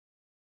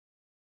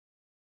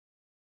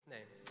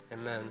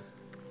Amen.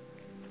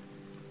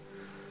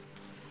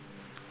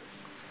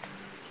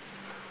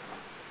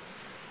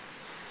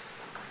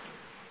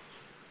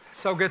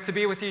 So good to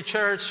be with you,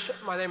 church.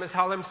 My name is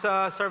Halim Suh.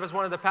 I serve as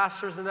one of the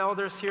pastors and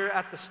elders here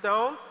at the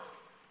Stone.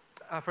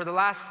 For the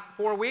last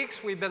 4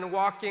 weeks, we've been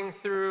walking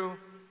through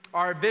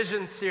our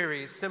vision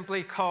series,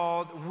 simply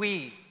called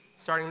We.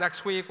 Starting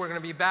next week, we're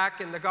going to be back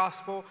in the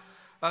Gospel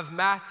of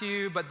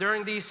Matthew. But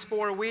during these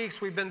 4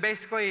 weeks, we've been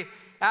basically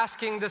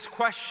asking this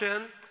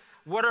question: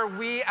 what are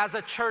we as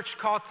a church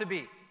called to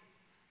be?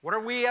 What are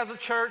we as a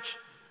church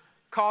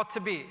called to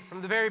be?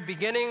 From the very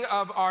beginning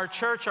of our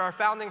church, our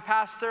founding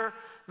pastor,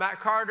 Matt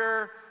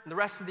Carter, and the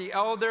rest of the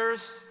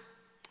elders,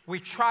 we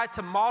try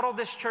to model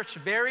this church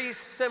very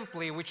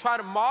simply. We try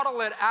to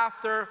model it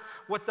after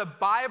what the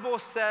Bible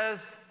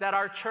says that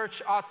our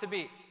church ought to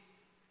be.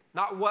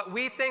 Not what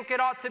we think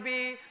it ought to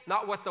be,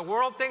 not what the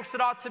world thinks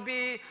it ought to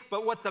be,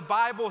 but what the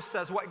Bible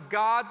says, what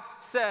God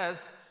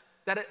says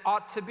that it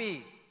ought to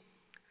be.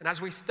 And as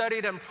we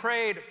studied and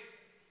prayed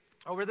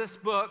over this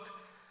book,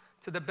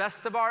 to the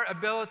best of our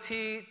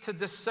ability to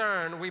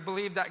discern, we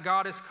believe that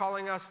God is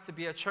calling us to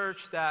be a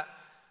church that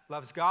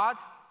loves God,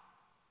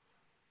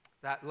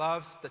 that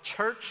loves the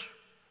church,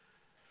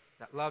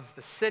 that loves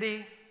the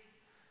city,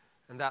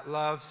 and that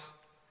loves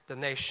the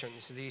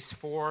nations. These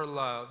 4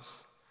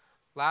 loves.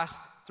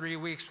 Last 3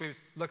 weeks, we've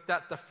looked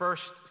at the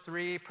first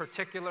 3,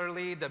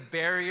 particularly the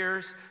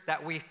barriers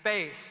that we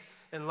face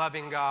in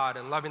loving God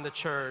and loving the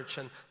church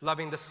and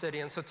loving the city.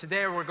 And so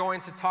today we're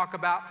going to talk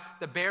about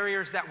the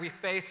barriers that we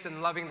face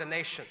in loving the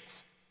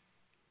nations.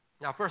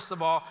 Now, first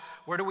of all,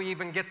 where do we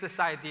even get this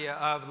idea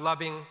of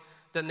loving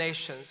the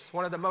nations?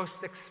 One of the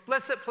most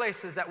explicit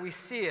places that we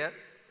see it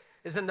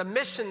is in the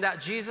mission that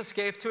Jesus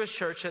gave to his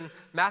church in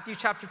Matthew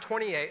chapter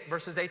 28,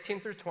 verses 18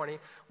 through 20.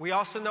 We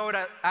also know it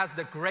as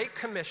the Great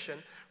Commission.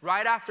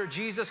 Right after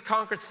Jesus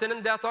conquered sin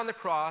and death on the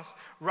cross,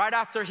 right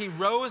after he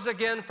rose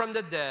again from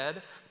the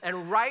dead,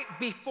 and right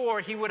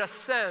before he would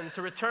ascend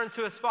to return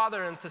to his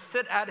Father and to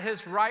sit at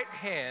his right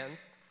hand,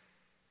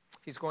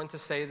 he's going to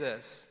say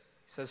this.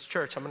 He says,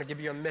 church, I'm going to give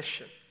you a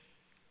mission,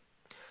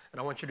 and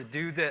I want you to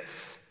do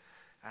this.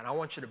 And I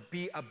want you to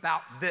be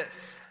about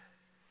this.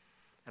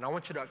 And I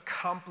want you to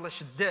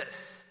accomplish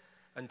this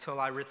until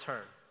I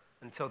return,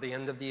 until the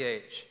end of the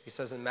age. He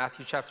says in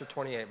Matthew chapter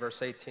 28,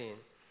 verse 18,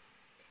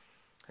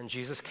 and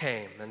Jesus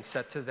came and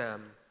said to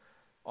them,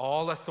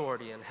 all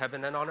authority in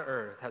heaven and on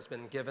earth has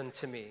been given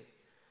to me.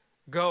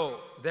 Go,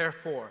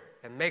 therefore,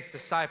 and make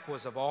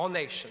disciples of all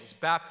nations,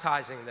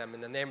 baptizing them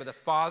in the name of the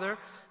Father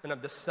and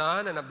of the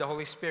Son and of the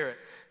Holy Spirit,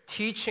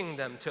 teaching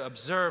them to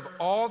observe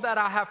all that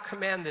I have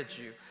commanded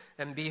you.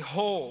 And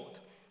behold,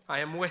 I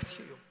am with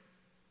you.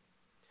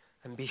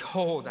 And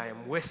behold, I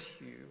am with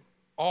you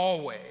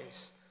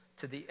always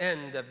to the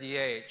end of the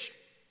age.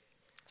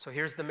 So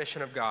here's the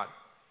mission of God: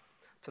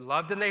 to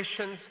love the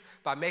nations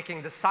by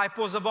making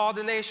disciples of all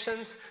the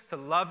nations, to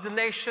love the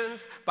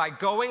nations by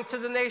going to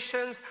the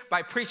nations,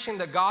 by preaching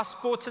the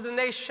gospel to the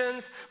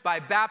nations, by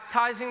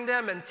baptizing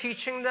them and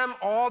teaching them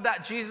all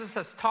that Jesus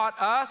has taught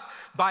us,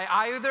 by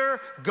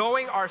either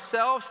going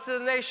ourselves to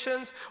the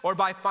nations or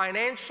by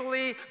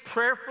financially,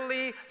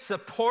 prayerfully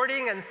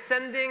supporting and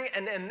sending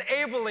and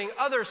enabling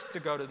others to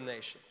go to the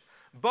nations.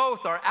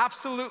 Both are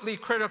absolutely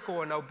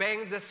critical in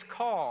obeying this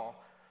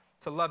call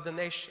to love the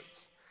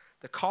nations.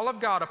 The call of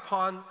God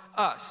upon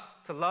us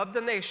to love the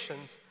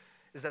nations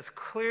is as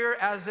clear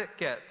as it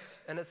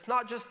gets. And it's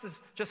not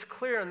just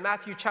clear in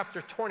Matthew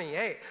chapter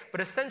 28, but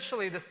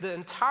essentially the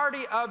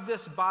entirety of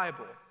this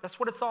Bible, that's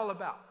what it's all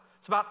about.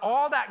 It's about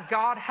all that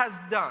God has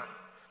done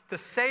to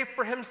save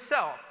for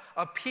himself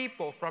a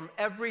people from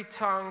every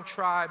tongue,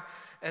 tribe,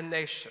 and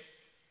nation.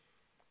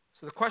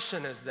 So the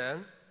question is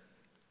then,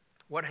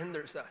 what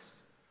hinders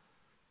us?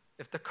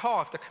 If the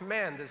call, if the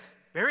command is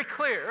very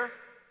clear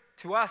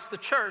to us, the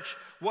church,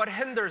 what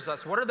hinders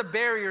us? What are the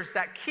barriers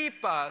that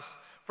keep us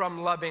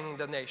from loving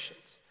the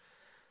nations?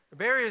 The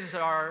barriers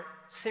are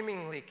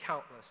seemingly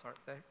countless,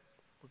 aren't they?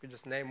 We could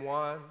just name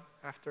one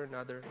after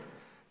another.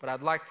 But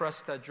I'd like for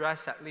us to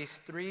address at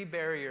least 3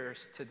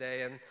 barriers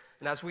today. And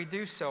as we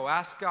do so,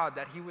 ask God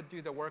that he would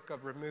do the work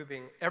of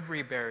removing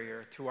every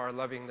barrier to our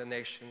loving the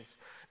nations,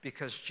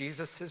 because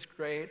Jesus is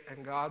great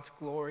and God's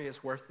glory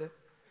is worth it.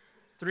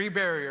 3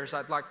 barriers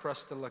I'd like for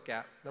us to look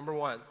at. Number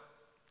 1,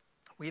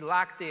 we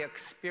lack the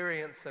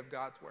experience of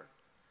God's word.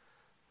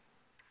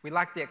 We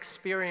lack the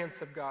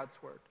experience of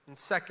God's word. And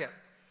second,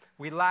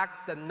 we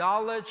lack the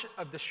knowledge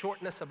of the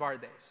shortness of our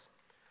days.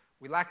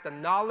 We lack the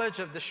knowledge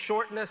of the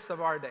shortness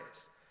of our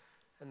days.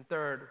 And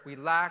third, we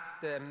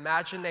lack the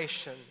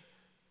imagination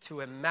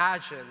to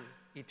imagine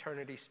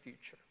eternity's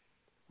future.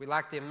 We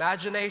lack the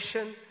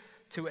imagination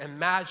to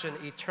imagine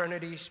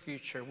eternity's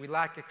future. We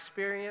lack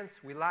experience,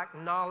 we lack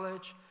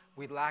knowledge,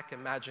 we lack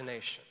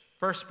imagination.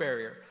 First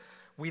barrier,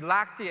 we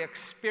lack the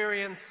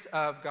experience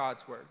of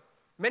God's word.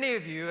 Many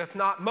of you, if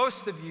not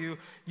most of you,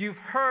 you've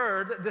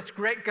heard this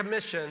great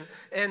commission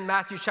in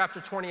Matthew chapter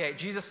 28.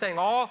 Jesus saying,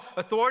 all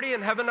authority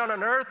in heaven and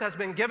on earth has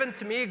been given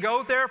to me.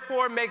 Go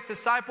therefore, make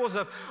disciples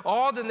of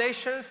all the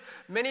nations.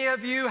 Many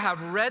of you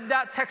have read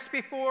that text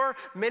before.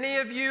 Many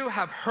of you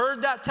have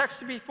heard that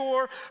text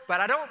before. But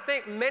I don't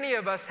think many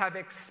of us have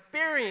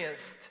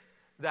experienced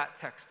that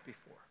text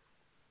before.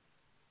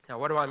 Now,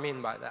 what do I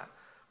mean by that?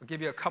 I'll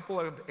give you a couple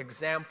of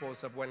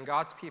examples of when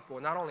God's people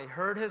not only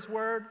heard his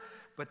word,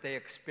 but they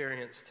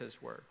experienced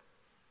his word.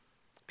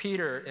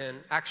 Peter in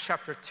Acts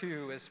chapter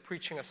 2 is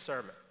preaching a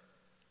sermon.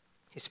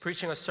 He's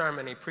preaching a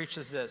sermon. He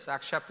preaches this,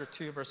 Acts chapter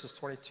 2, verses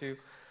 22.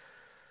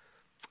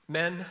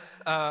 Men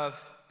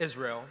of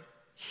Israel,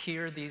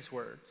 hear these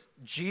words.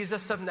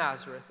 Jesus of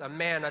Nazareth, a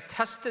man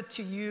attested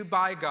to you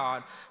by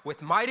God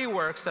with mighty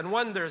works and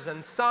wonders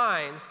and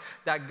signs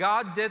that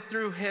God did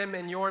through him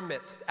in your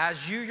midst,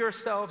 as you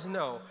yourselves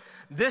know.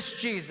 This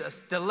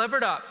Jesus,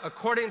 delivered up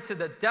according to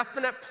the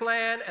definite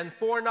plan and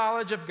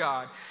foreknowledge of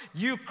God,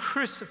 you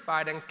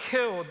crucified and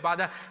killed by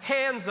the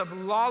hands of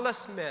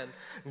lawless men.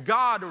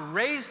 God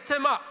raised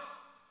him up,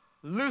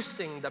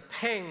 loosing the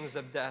pangs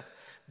of death,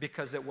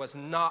 because it was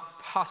not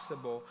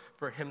possible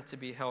for him to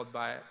be held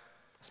by it.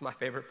 That's my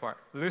favorite part.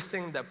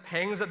 Loosing the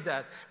pangs of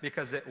death,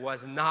 because it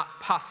was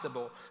not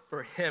possible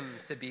for him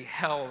to be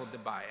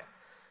held by it.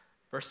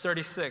 Verse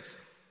 36.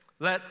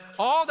 Let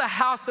all the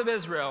house of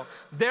Israel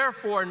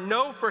therefore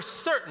know for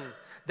certain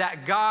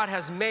that God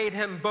has made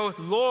him both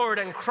Lord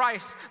and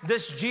Christ,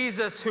 this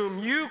Jesus whom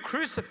you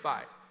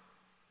crucified.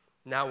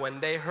 Now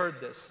when they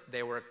heard this,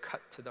 they were cut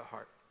to the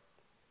heart.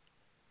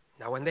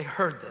 Now when they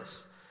heard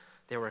this,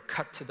 they were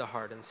cut to the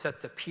heart and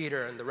said to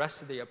Peter and the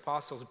rest of the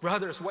apostles,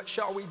 brothers, what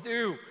shall we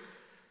do?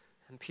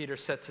 And Peter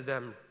said to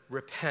them,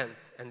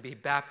 repent and be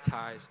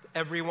baptized,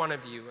 every one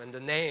of you, in the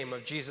name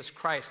of Jesus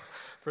Christ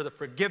for the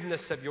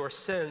forgiveness of your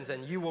sins,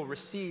 and you will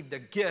receive the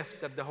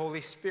gift of the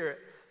Holy Spirit.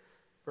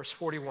 Verse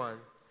 41,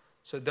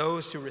 so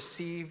those who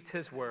received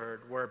his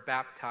word were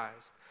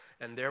baptized,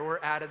 and there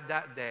were added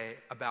that day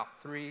about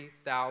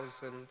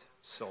 3,000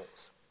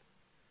 souls.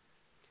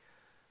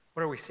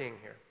 What are we seeing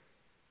here?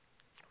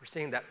 We're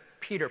seeing that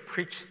Peter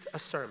preached a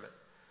sermon,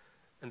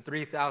 and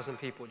 3,000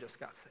 people just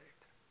got saved.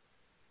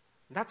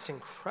 That's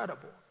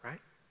incredible,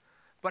 right?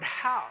 But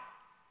how?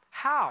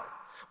 How?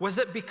 Was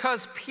it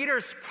because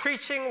Peter's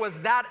preaching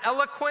was that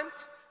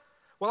eloquent?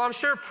 Well, I'm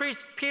sure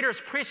Peter's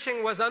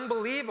preaching was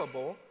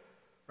unbelievable,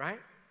 right?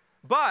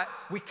 But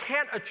we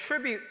can't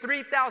attribute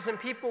 3,000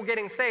 people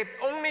getting saved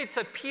only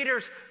to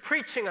Peter's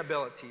preaching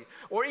ability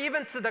or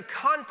even to the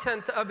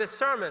content of his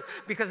sermon.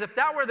 Because if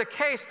that were the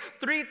case,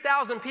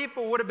 3,000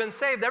 people would have been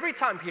saved every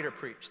time Peter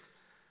preached.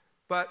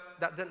 But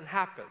that didn't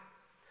happen.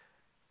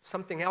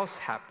 Something else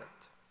happened.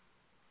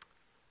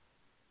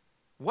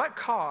 What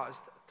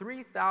caused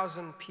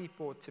 3,000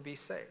 people to be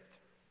saved?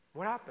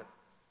 What happened?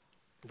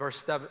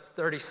 Verse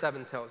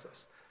 37 tells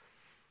us.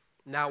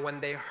 Now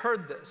when they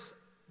heard this,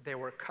 they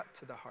were cut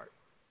to the heart.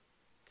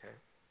 Okay?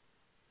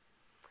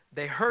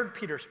 They heard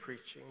Peter's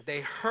preaching.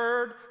 They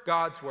heard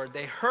God's word.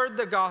 They heard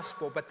the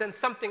gospel. But then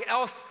something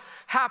else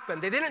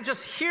happened. They didn't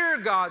just hear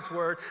God's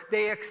word.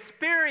 They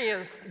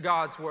experienced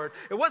God's word.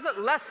 It wasn't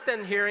less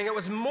than hearing. It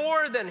was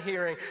more than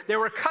hearing. They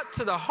were cut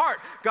to the heart.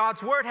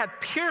 God's word had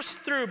pierced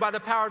through by the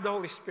power of the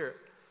Holy Spirit.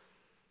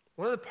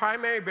 One of the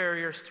primary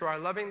barriers to our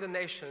loving the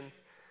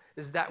nations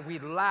is that we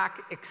lack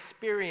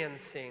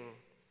experiencing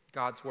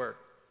God's word.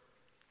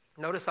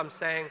 Notice I'm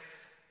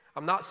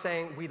not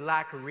saying we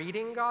lack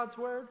reading God's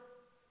word,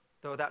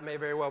 though that may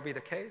very well be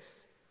the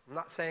case. I'm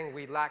not saying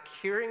we lack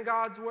hearing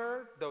God's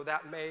word, though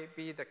that may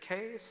be the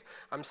case.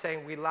 I'm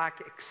saying we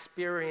lack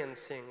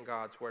experiencing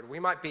God's word. We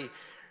might be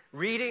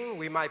reading,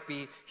 we might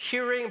be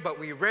hearing, but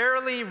we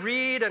rarely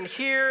read and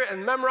hear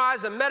and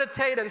memorize and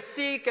meditate and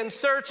seek and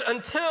search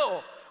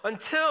until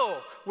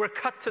we're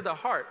cut to the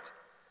heart.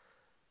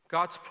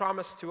 God's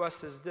promise to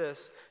us is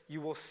this: you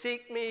will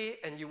seek me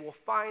and you will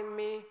find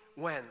me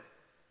when?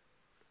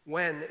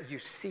 When you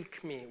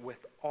seek me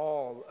with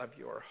all of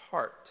your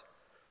heart.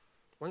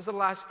 When's the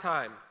last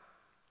time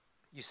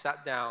you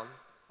sat down,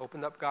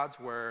 opened up God's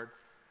word,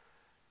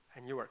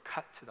 and you were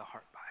cut to the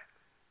heart by it?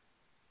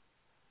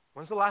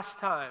 When's the last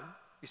time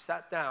you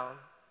sat down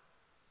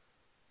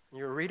and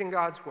you were reading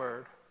God's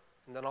word,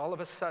 and then all of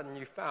a sudden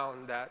you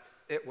found that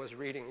it was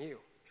reading you?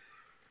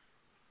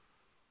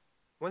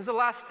 When's the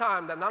last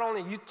time that not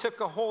only you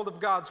took a hold of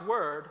God's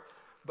word,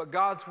 but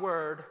God's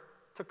word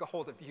took a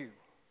hold of you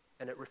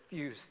and it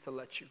refused to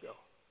let you go?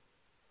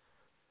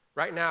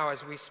 Right now,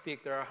 as we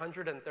speak, there are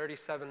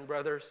 137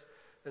 brothers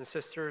and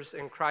sisters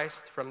in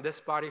Christ from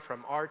this body,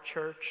 from our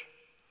church,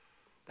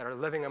 that are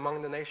living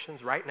among the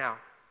nations right now.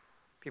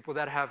 People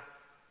that have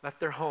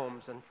left their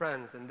homes and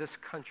friends in this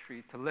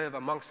country to live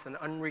amongst an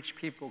unreached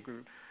people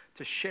group,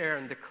 to share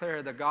and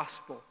declare the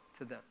gospel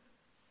to them.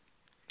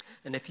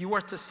 And if you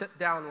were to sit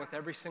down with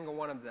every single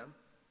one of them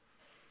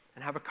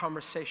and have a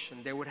conversation,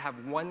 they would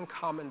have one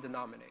common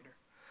denominator.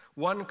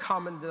 one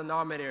common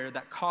denominator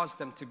that caused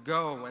them to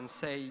go and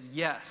say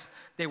yes.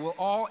 They will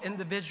all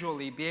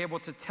individually be able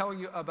to tell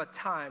you of a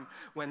time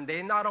when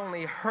they not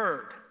only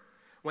heard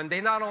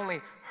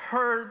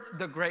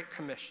the Great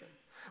Commission,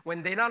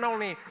 when they not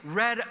only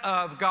read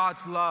of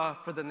God's love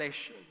for the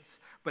nations,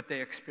 but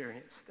they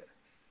experienced it.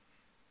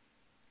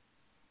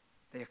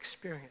 They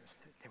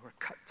experienced it. They were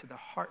cut to the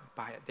heart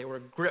by it. They were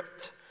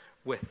gripped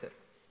with it.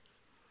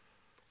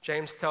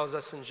 James tells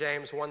us in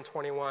James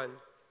 1:21,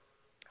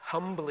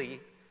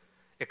 humbly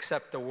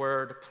accept the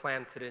word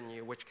planted in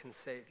you, which can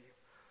save you.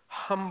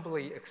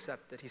 Humbly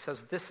accept it. He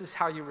says, this is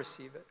how you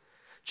receive it.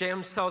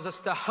 James tells us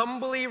to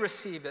humbly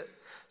receive it.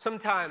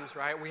 Sometimes,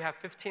 right, we have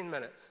 15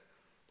 minutes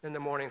in the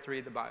morning to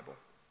read the Bible.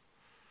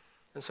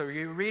 And so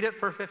you read it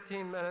for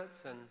 15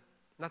 minutes and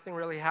nothing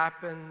really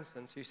happens.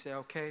 And so you say,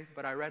 okay,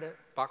 but I read it,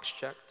 box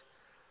checked.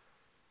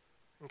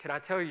 And can I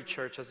tell you,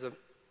 church, as a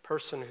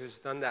person who's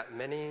done that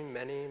many,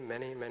 many,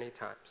 many, many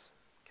times,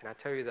 can I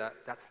tell you that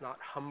that's not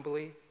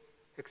humbly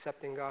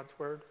accepting God's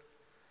word?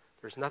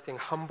 There's nothing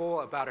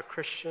humble about a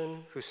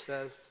Christian who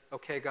says,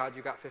 okay, God,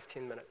 you got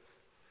 15 minutes.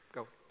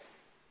 Go.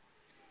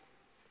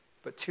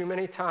 But too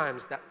many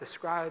times that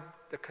described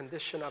the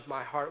condition of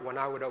my heart when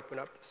I would open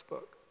up this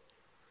book.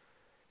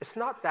 It's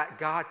not that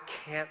God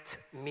can't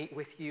meet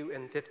with you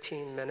in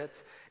 15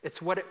 minutes.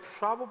 It's what it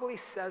probably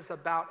says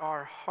about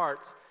our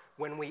hearts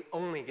when we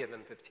only give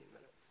him 15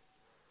 minutes.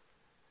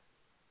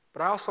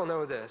 But I also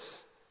know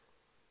this,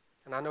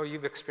 and I know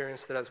you've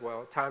experienced it as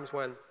well, times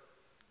when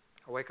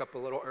I wake up a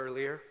little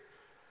earlier,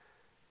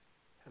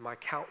 and my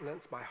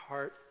countenance, my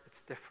heart,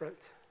 it's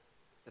different.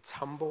 It's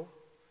humble.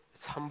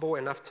 It's humble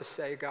enough to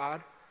say,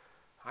 God,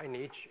 I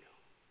need you.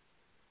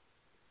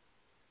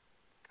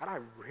 God, I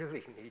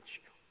really need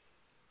you.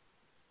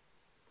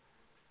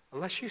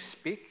 Unless you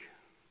speak,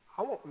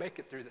 I won't make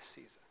it through the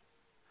season.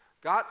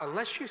 God,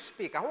 unless you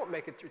speak, I won't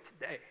make it through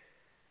today.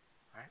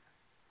 Right?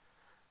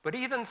 But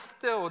even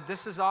still,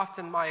 this is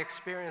often my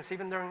experience,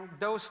 even during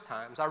those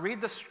times. I read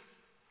the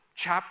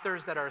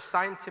chapters that are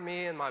assigned to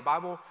me in my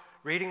Bible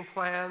reading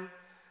plan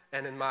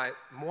and in my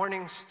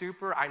morning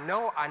stupor. I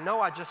know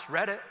I just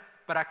read it,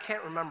 but I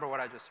can't remember what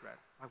I just read.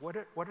 Like,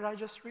 what did I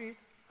just read?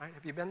 Right?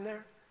 Have you been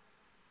there?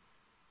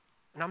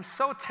 And I'm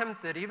so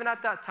tempted, even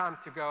at that time,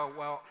 to go,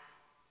 well,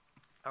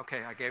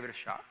 okay, I gave it a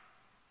shot.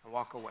 And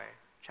walk away,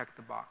 check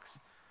the box,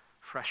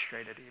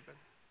 frustrated even.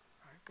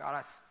 Right? God,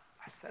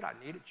 I said I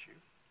needed you.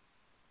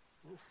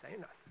 I didn't say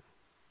nothing.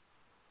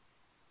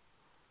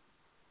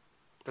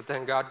 But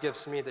then God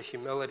gives me the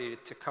humility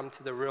to come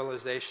to the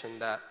realization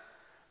that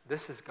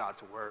this is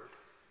God's word.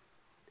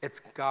 It's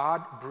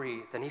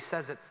God-breathed, and he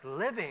says it's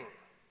living.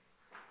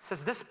 He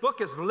says this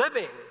book is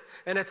living,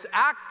 and it's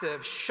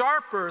active,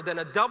 sharper than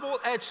a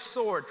double-edged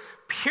sword,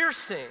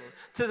 piercing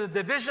to the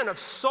division of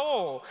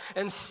soul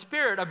and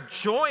spirit, of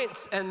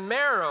joints and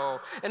marrow.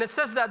 And it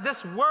says that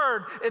this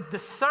word, it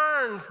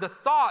discerns the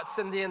thoughts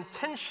and the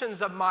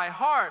intentions of my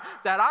heart,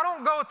 that I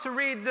don't go to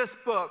read this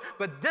book,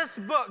 but this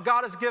book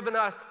God has given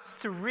us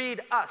to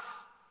read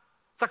us.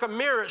 It's like a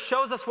mirror. It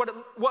shows us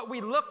what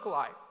we look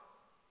like.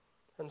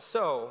 And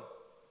so,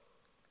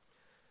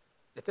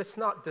 if it's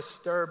not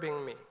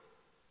disturbing me,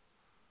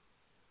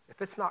 if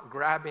it's not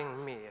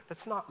grabbing me, if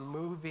it's not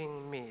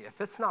moving me,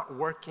 if it's not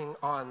working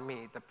on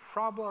me, the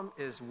problem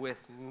is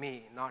with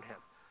me, not him.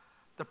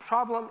 The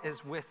problem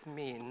is with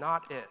me,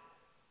 not it.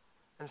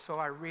 And so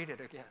I read it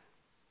again.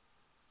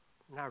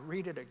 And I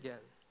read it again.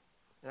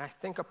 And I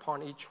think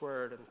upon each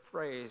word and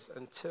phrase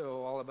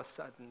until all of a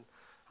sudden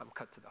I'm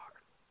cut to the heart.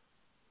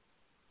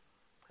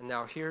 And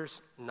now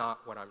here's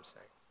not what I'm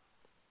saying.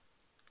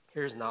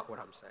 Here's not what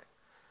I'm saying.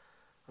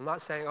 I'm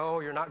not saying, oh,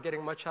 you're not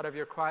getting much out of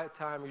your quiet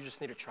time, you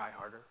just need to try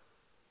harder.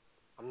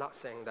 I'm not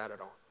saying that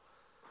at all.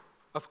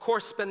 Of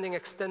course, spending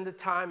extended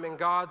time in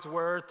God's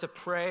word to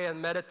pray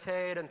and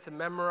meditate and to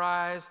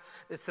memorize,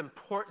 it's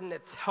important,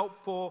 it's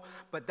helpful,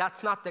 but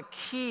that's not the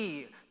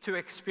key to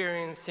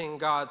experiencing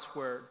God's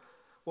word.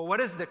 Well, what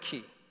is the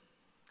key?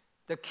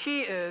 The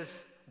key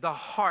is the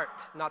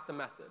heart, not the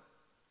method.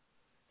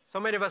 So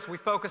many of us, we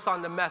focus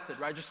on the method,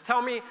 right? Just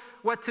tell me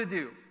what to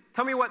do.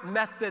 Tell me what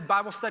method,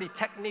 Bible study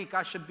technique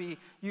I should be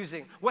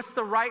using. What's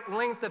the right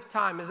length of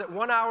time? Is it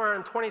 1 hour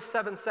and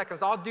 27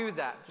 seconds? I'll do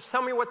that. Just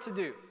tell me what to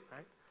do,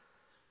 right?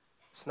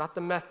 It's not the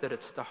method,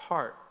 it's the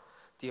heart.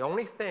 The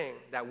only thing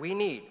that we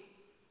need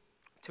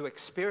to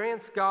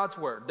experience God's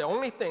word, the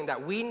only thing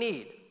that we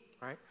need,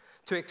 right,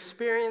 to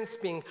experience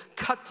being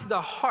cut to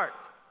the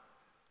heart,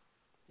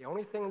 the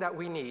only thing that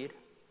we need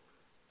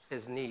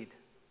is need.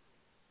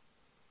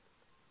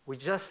 We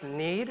just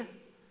need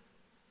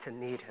to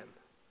need him.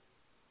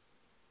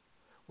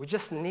 We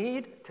just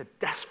need to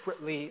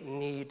desperately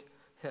need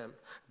him.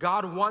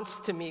 God wants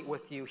to meet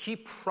with you. He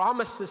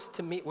promises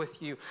to meet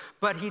with you,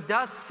 but he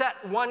does set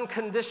one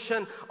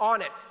condition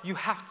on it. You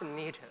have to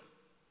need him.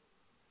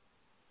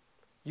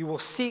 You will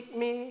seek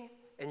me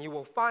and you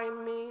will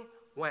find me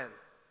when?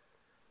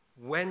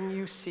 When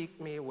you seek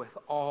me with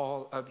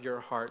all of your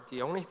heart.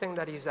 The only thing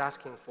that he's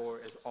asking for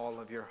is all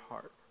of your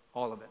heart,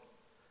 all of it.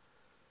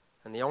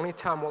 And the only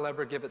time we'll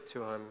ever give it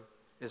to him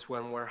is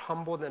when we're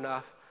humbled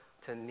enough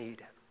to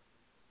need him.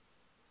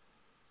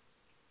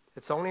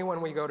 It's only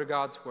when we go to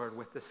God's word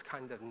with this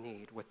kind of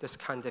need, with this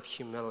kind of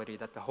humility,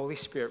 that the Holy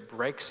Spirit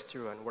breaks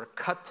through and we're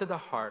cut to the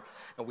heart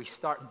and we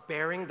start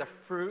bearing the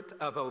fruit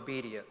of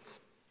obedience.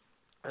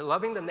 And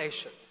loving the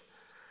nations,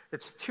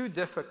 it's too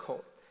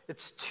difficult.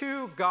 It's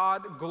too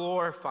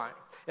God-glorifying.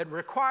 It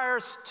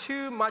requires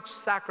too much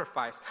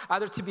sacrifice,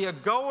 either to be a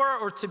goer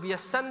or to be a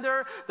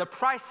sender. The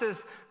price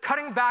is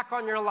cutting back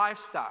on your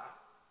lifestyle.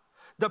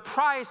 The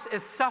price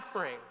is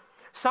suffering,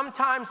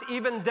 sometimes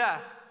even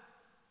death.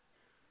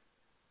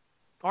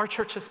 Our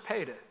church has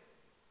paid it.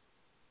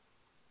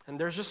 And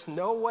there's just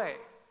no way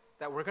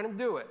that we're going to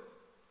do it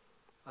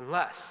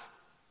unless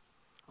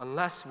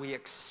we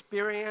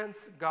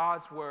experience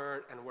God's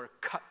word and we're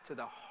cut to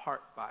the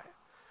heart by it.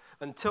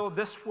 Until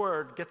this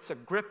word gets a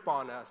grip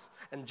on us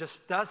and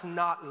just does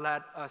not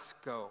let us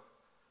go.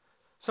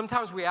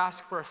 Sometimes we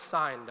ask for a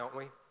sign, don't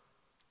we?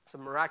 It's a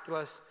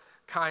miraculous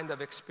kind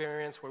of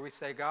experience where we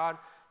say, God,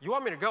 you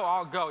want me to go?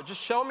 I'll go. Just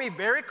show me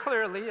very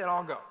clearly and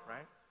I'll go,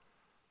 right?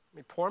 Let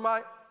me pour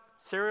my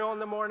cereal in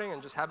the morning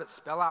and just have it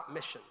spell out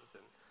missions,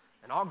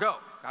 and I'll go.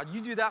 God,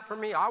 you do that for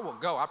me, I will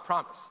go, I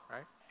promise,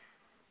 right?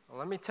 Well,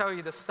 let me tell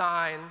you the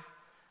sign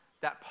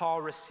that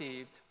Paul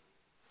received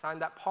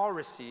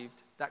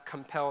that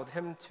compelled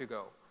him to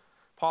go.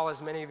 Paul,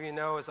 as many of you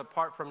know, is,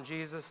 apart from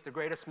Jesus, the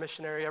greatest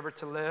missionary ever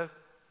to live.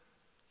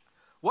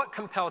 What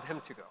compelled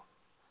him to go?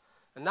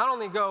 And not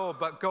only go,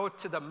 but go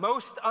to the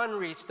most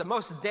unreached, the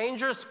most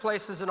dangerous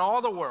places in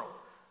all the world.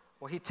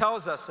 Well, he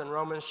tells us in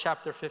Romans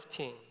chapter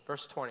 15,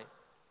 verse 20.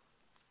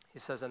 He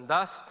says, and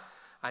thus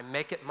I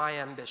make it my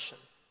ambition.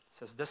 He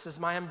says, this is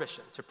my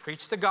ambition, to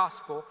preach the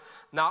gospel,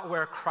 not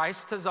where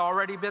Christ has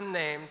already been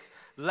named,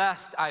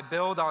 lest I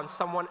build on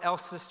someone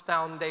else's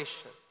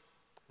foundation.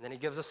 And then he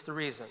gives us the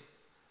reason.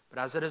 But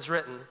as it is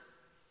written,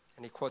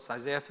 and he quotes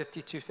Isaiah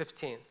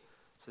 52:15,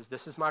 says,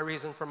 this is my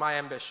reason for my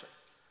ambition.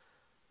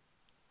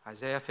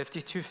 Isaiah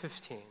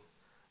 52:15,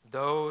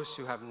 those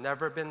who have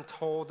never been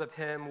told of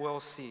him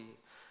will see,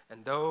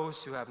 and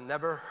those who have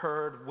never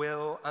heard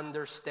will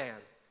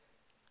understand.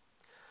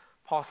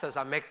 Paul says,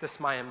 I make this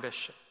my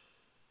ambition.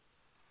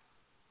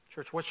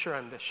 Church, what's your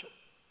ambition?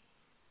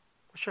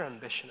 What's your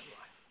ambition in life?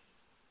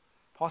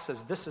 Paul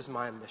says, this is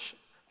my ambition,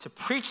 to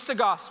preach the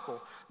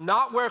gospel,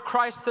 not where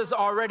Christ has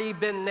already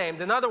been named.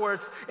 In other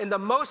words, in the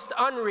most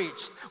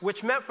unreached,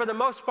 which meant for the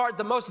most part,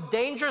 the most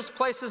dangerous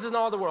places in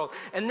all the world.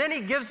 And then he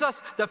gives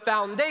us the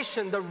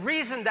foundation, the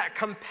reason that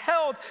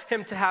compelled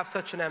him to have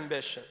such an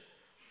ambition.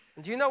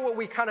 And do you know what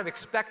we kind of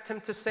expect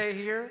him to say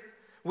here?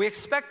 We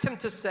expect him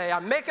to say, I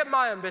make it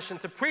my ambition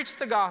to preach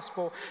the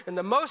gospel in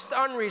the most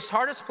unreached,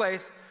 hardest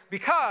place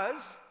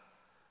because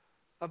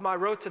of my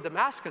road to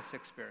Damascus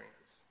experience,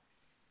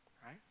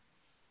 right?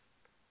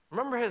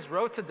 Remember his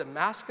road to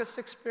Damascus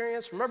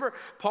experience? Remember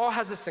Paul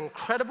has this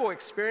incredible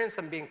experience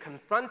of being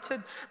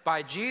confronted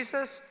by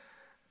Jesus,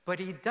 but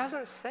he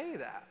doesn't say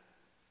that.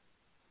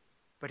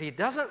 But he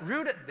doesn't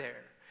root it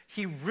there.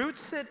 He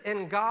roots it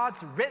in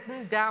God's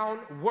written down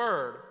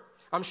word.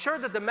 I'm sure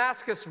the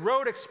Damascus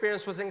Road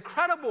experience was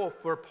incredible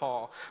for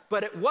Paul,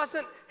 but it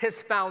wasn't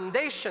his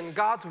foundation.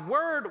 God's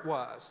word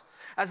was.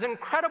 As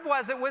incredible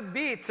as it would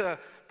be to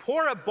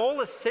pour a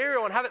bowl of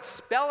cereal and have it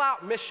spell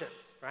out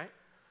missions, right?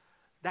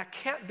 That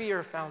can't be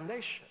your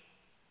foundation.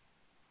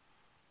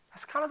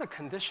 That's kind of the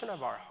condition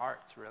of our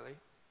hearts, really.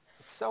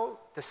 It's so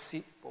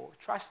deceitful.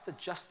 It tries to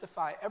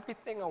justify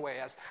everything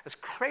away. As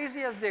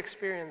crazy as the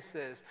experience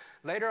is,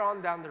 later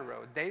on down the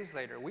road, days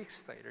later,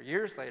 weeks later,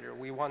 years later,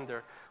 we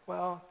wonder,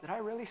 well, did I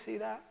really see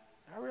that?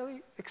 Did I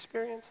really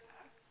experience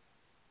that?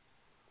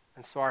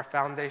 And so our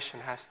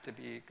foundation has to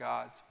be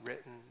God's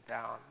written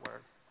down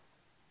word.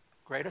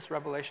 Greatest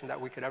revelation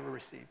that we could ever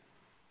receive.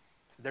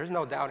 So there's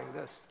no doubting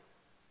this.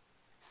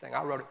 He's saying,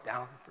 I wrote it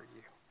down for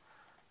you.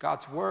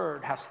 God's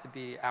word has to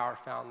be our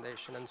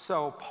foundation. And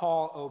so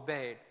Paul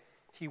obeyed.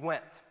 He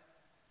went.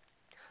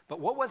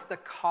 But what was the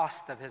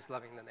cost of his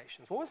loving the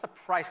nations? What was the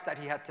price that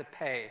he had to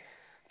pay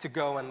to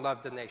go and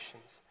love the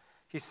nations?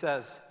 He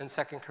says in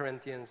 2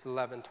 Corinthians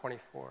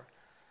 11:24, it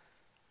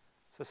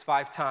says,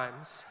 5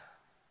 times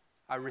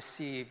I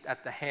received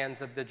at the hands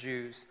of the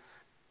Jews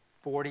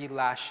 40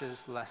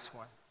 lashes less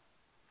one.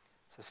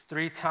 It says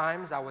 3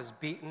 times I was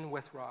beaten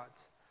with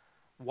rods.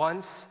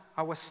 Once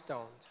I was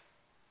stoned.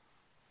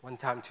 1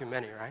 time too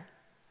many, right?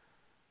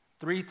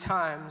 3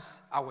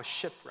 times I was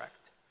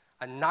shipwrecked.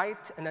 A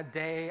night and a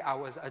day I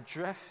was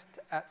adrift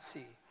at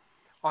sea,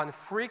 on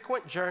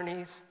frequent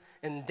journeys,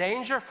 in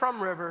danger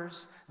from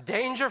rivers,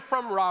 danger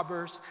from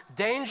robbers,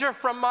 danger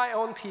from my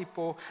own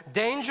people,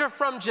 danger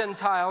from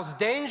Gentiles,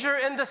 danger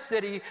in the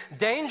city,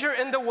 danger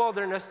in the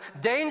wilderness,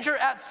 danger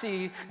at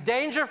sea,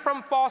 danger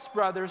from false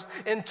brothers,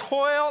 in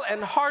toil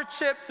and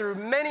hardship through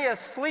many a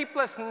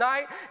sleepless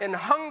night, in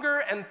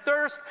hunger and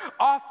thirst,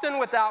 often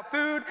without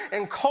food,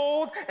 in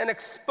cold and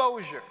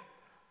exposure.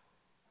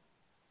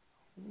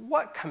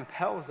 What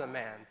compels a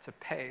man to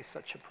pay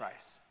such a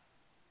price?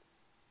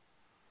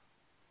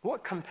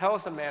 What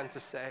compels a man to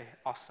say,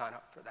 I'll sign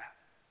up for that?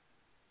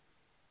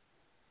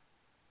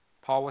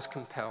 Paul was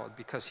compelled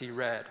because he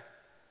read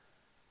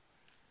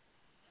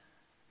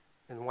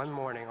in one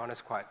morning on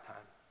his quiet time,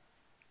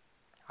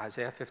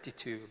 Isaiah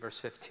 52, verse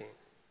 15,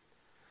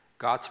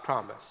 God's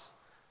promise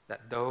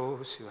that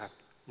those who have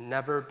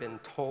never been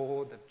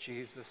told of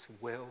Jesus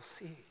will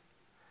see,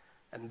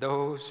 and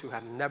those who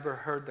have never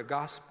heard the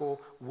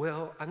gospel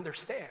will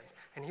understand.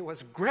 And he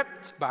was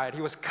gripped by it.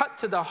 He was cut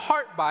to the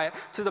heart by it,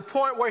 to the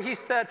point where he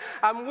said,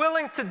 I'm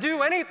willing to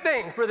do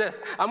anything for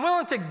this. I'm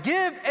willing to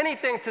give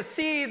anything to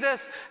see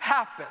this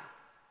happen.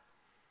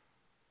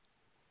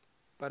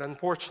 But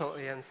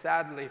unfortunately and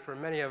sadly for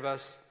many of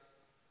us,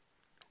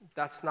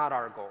 that's not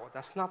our goal.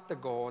 That's not the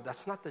goal.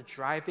 That's not the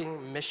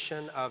driving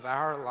mission of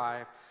our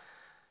life.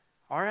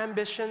 Our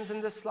ambitions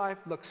in this life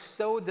look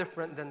so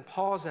different than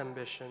Paul's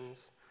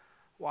ambitions.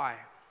 Why?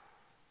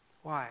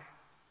 Why?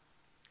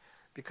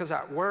 Because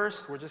at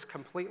worst, we're just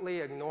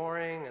completely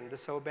ignoring and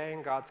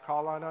disobeying God's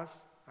call on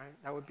us, right?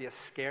 That would be a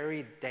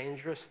scary,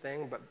 dangerous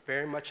thing, but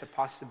very much a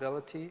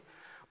possibility.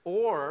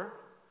 Or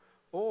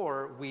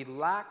we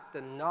lack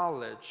the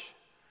knowledge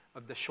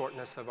of the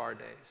shortness of our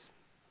days.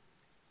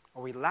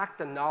 Or we lack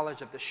the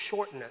knowledge of the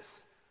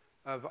shortness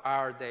of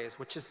our days,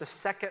 which is the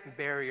second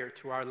barrier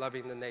to our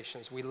loving the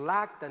nations. We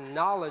lack the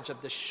knowledge of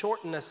the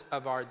shortness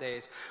of our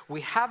days.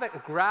 We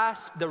haven't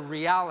grasped the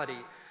reality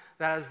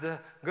that, as the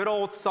good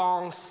old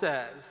song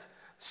says,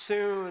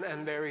 soon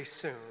and very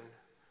soon,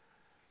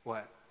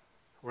 what?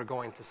 We're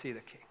going to see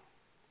the King.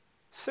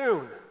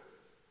 Soon.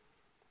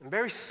 And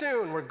very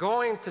soon, we're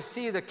going to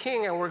see the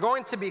King, and we're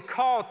going to be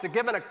called to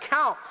give an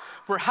account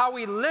for how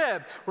we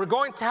live. We're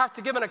going to have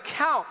to give an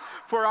account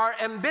for our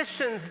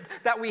ambitions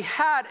that we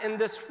had in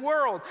this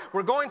world.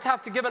 We're going to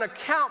have to give an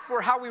account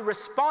for how we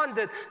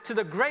responded to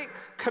the Great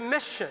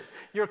Commission.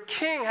 Your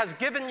King has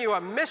given you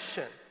a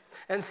mission.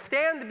 And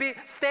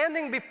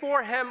standing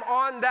before him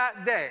on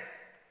that day,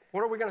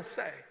 what are we going to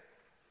say?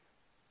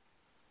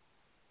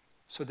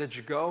 So did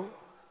you go?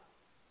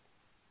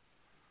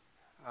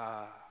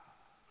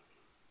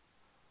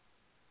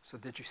 So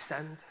did you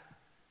send?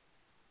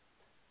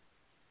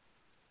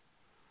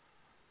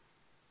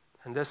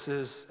 And this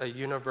is a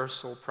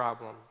universal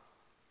problem.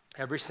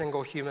 Every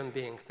single human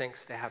being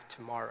thinks they have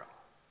tomorrow,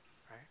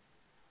 right?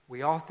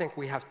 We all think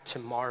we have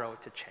tomorrow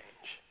to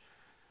change.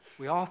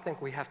 We all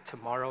think we have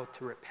tomorrow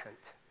to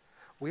repent.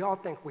 We all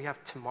think we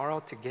have tomorrow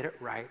to get it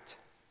right.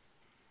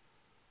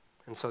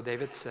 And so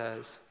David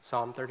says,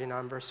 Psalm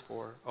 39, verse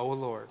 4, O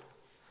Lord,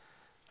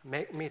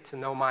 make me to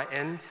know my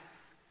end.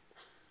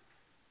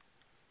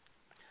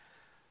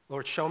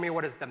 Lord, show me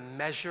what is the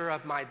measure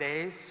of my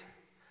days.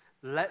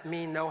 Let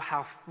me know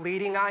how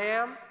fleeting I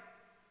am.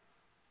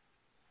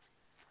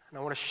 And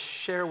I want to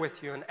share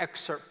with you an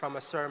excerpt from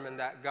a sermon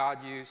that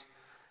God used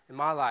in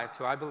my life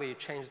to, I believe,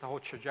 change the whole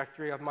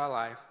trajectory of my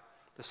life.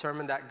 The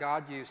sermon that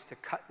God used to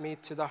cut me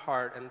to the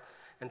heart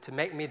and to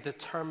make me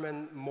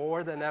determine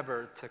more than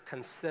ever to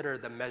consider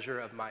the measure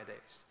of my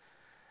days.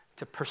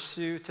 To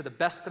pursue to the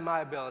best of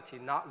my ability,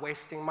 not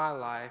wasting my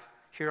life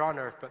here on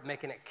earth, but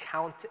making it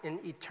count in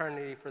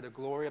eternity for the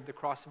glory of the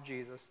cross of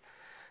Jesus.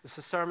 It's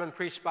a sermon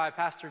preached by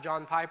Pastor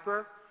John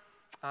Piper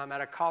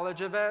at a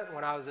college event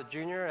when I was a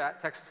junior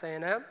at Texas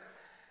A&M.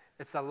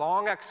 It's a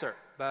long excerpt,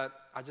 but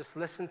I just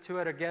listened to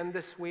it again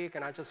this week,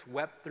 and I just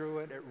wept through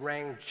it. It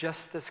rang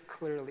just as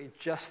clearly,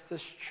 just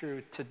as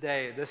true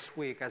today, this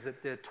week, as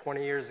it did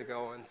 20 years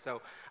ago. And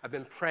so I've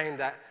been praying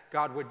that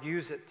God would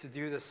use it to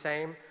do the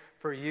same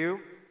for you.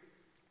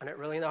 I didn't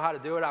really know how to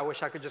do it. I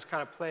wish I could just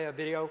kind of play a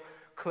video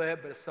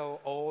clip, but it's so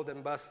old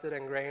and busted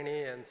and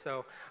grainy, and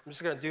so I'm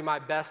just going to do my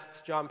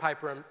best John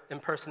Piper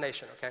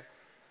impersonation, okay?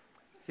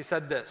 He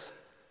said this.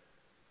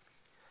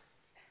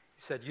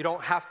 He said, you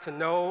don't have to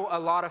know a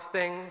lot of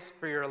things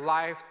for your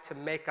life to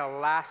make a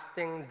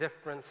lasting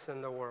difference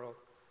in the world.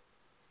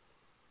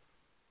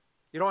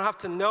 You don't have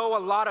to know a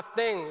lot of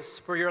things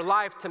for your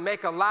life to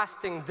make a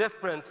lasting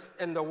difference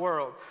in the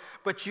world,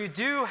 but you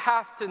do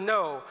have to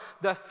know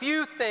the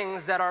few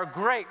things that are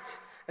great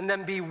and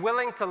then be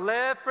willing to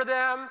live for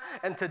them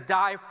and to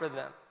die for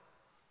them.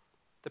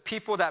 The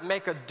people that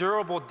make a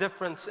durable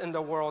difference in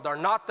the world are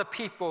not the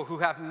people who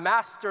have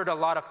mastered a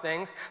lot of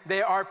things.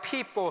 They are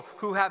people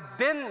who have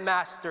been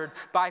mastered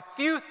by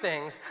few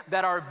things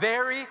that are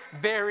very,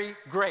 very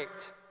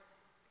great.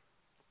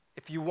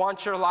 If you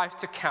want your life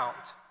to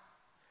count,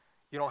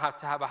 you don't have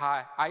to have a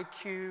high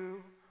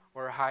IQ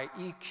or a high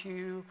EQ.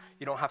 You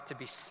don't have to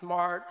be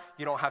smart.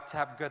 You don't have to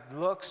have good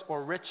looks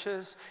or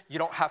riches. You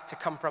don't have to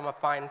come from a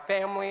fine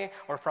family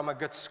or from a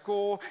good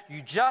school.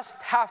 You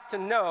just have to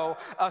know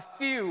a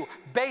few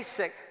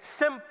basic,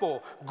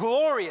 simple,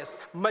 glorious,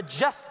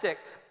 majestic,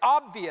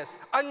 obvious,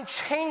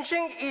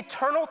 unchanging,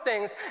 eternal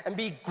things and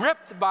be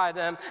gripped by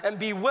them and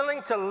be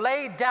willing to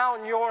lay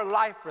down your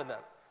life for them.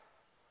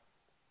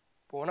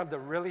 But one of the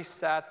really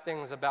sad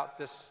things about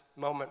this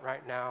moment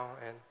right now,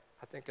 and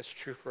I think it's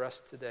true for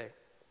us today,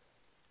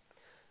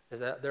 is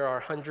that there are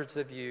hundreds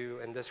of you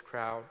in this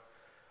crowd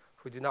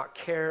who do not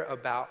care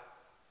about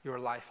your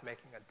life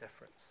making a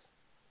difference.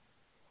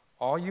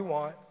 All you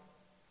want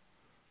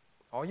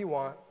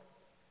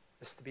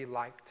is to be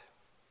liked.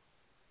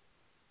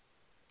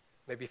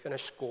 maybe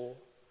finish school,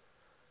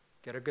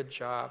 get a good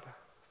job,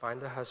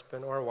 find a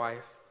husband or a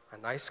wife, a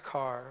nice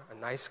car,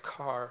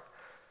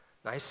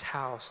 nice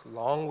house,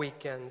 long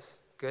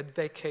weekends, good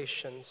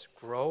vacations,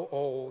 grow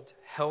old,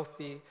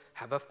 healthy,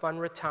 have a fun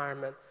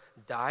retirement,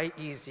 die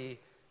easy,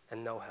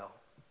 and no hell.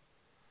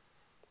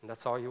 And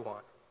that's all you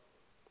want.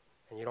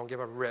 And you don't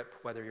give a rip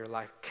whether your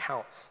life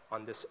counts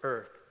on this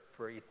earth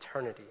for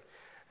eternity.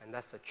 And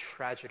that's a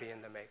tragedy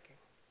in the making.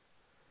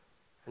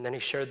 And then he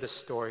shared this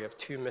story of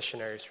 2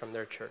 missionaries from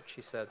their church.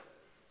 He said,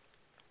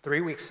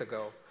 3 weeks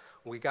ago,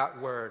 we got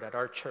word at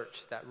our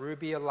church that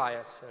Ruby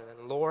Eliason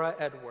and Laura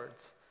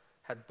Edwards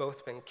had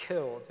both been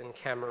killed in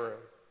Cameroon.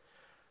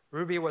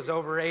 Ruby was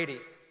over 80,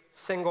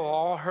 single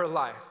all her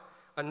life,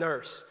 a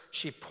nurse.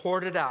 She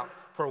poured it out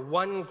for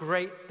one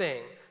great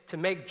thing, to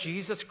make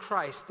Jesus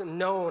Christ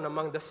known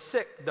among the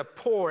sick, the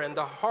poor, and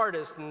the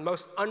hardest and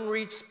most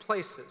unreached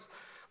places.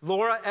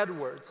 Laura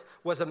Edwards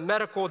was a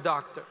medical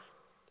doctor,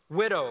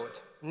 widowed,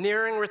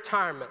 nearing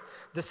retirement,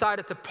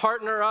 decided to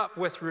partner up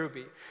with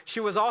Ruby. She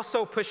was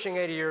also pushing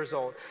 80 years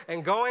old,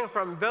 and going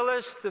from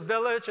village to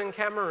village in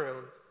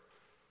Cameroon.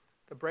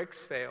 The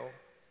brakes fail.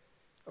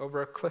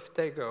 Over a cliff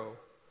they go,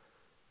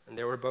 and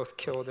they were both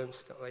killed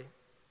instantly.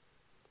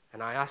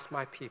 And I asked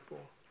my people,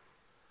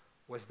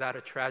 was that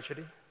a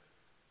tragedy?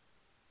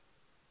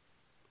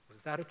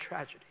 Was that a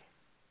tragedy?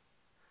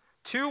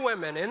 2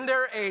 women in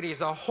their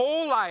 80s, a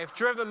whole life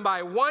driven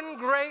by one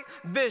great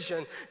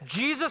vision,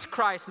 Jesus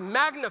Christ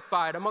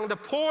magnified among the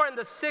poor and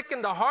the sick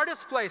in the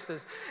hardest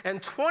places.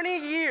 And 20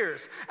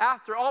 years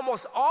after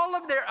almost all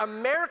of their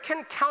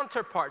American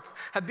counterparts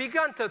have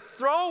begun to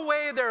throw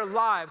away their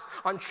lives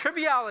on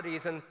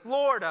trivialities in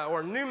Florida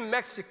or New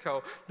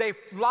Mexico, they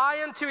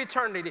fly into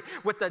eternity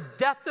with a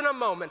death in a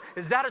moment.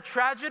 Is that a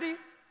tragedy?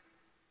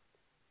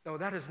 No,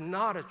 that is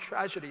not a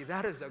tragedy.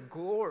 That is a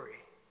glory.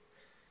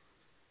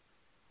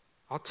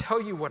 I'll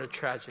tell you what a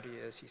tragedy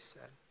is, he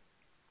said.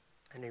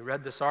 And he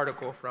read this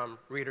article from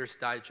Reader's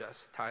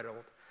Digest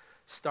titled,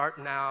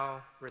 Start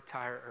Now,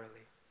 Retire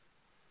Early.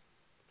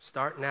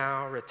 Start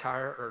now,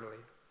 retire early.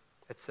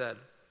 It said,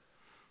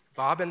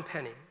 Bob and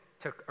Penny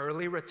took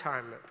early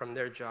retirement from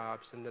their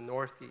jobs in the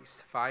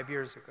Northeast 5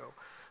 years ago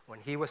when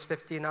he was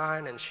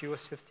 59 and she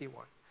was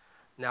 51.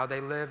 Now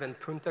they live in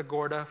Punta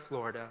Gorda,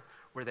 Florida,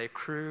 where they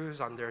cruise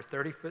on their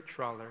 30-foot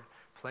trawler,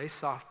 play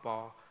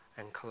softball,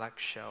 and collect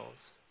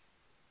shells.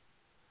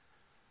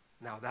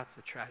 Now that's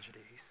a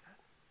tragedy, he said.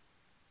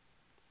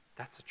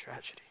 That's a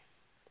tragedy.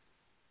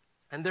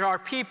 And there are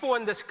people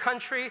in this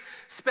country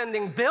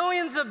spending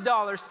billions of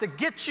dollars to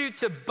get you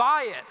to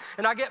buy it.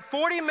 And I get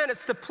 40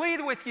 minutes to plead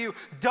with you,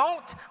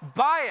 don't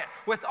buy it.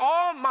 With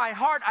all my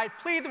heart, I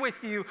plead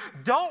with you,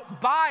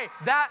 don't buy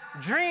that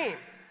dream.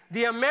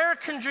 The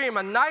American dream,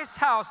 a nice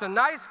house, a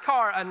nice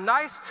car, a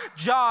nice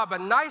job, a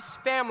nice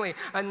family,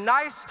 a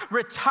nice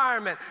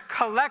retirement,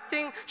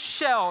 collecting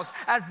shells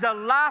as the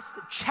last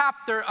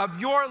chapter of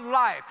your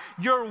life,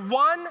 your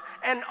one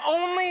and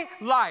only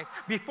life,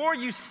 before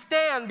you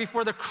stand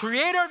before the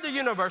creator of the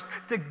universe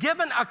to give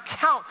an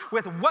account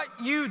with what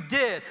you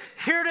did.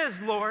 Here it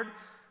is, Lord,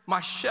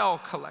 my shell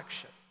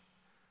collection.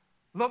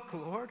 Look,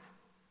 Lord,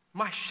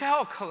 my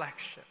shell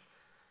collection.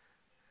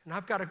 And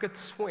I've got a good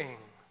swing.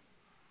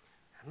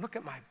 And look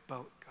at my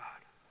boat,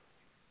 God.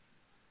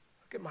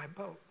 Look at my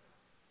boat.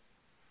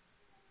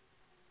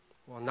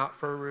 Well, not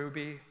for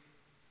Ruby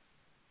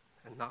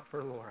and not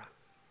for Laura.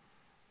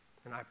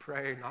 And I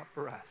pray not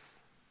for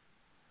us.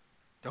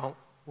 Don't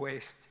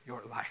waste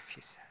your life,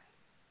 he said.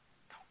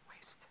 Don't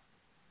waste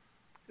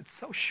it. It's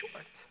so short.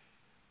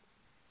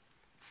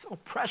 It's so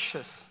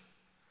precious.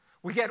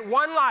 We get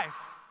one life,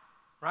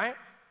 right?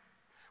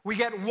 We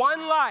get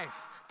one life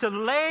to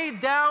lay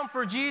down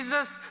for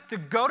Jesus, to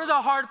go to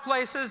the hard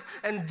places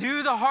and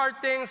do the hard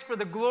things for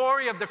the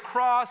glory of the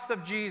cross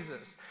of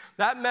Jesus.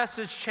 That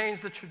message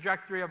changed the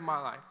trajectory of my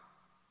life.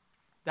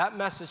 That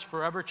message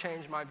forever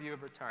changed my view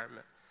of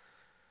retirement.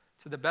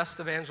 To the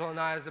best of Angela and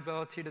I's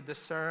ability to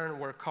discern,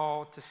 we're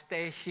called to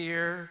stay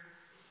here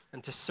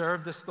and to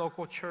serve this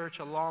local church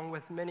along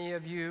with many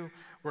of you.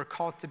 We're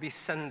called to be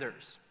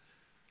senders.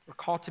 We're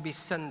called to be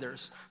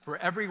senders. For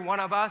every one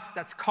of us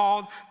that's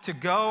called to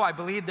go, I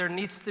believe there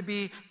needs to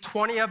be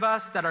 20 of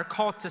us that are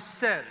called to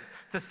send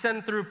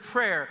through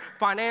prayer,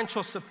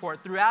 financial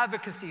support, through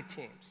advocacy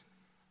teams.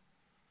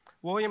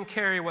 William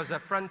Carey was a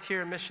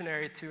frontier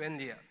missionary to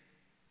India.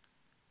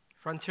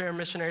 Frontier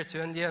missionary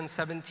to India in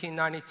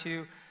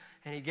 1792,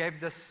 and he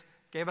gave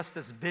us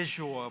this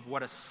visual of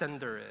what a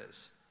sender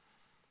is.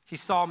 He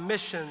saw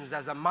missions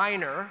as a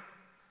miner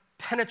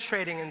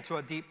penetrating into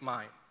a deep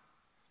mine.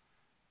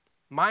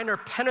 Miner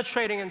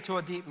penetrating into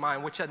a deep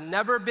mine, which had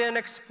never been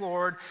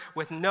explored,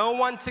 with no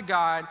one to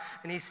guide.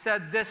 And he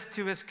said this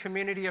to his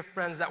community of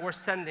friends that were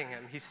sending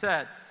him. He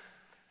said,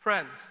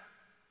 friends,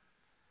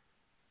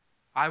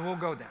 I will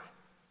go down.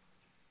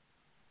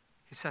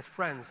 He said,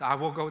 friends, I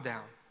will go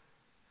down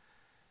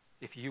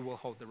if you will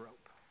hold the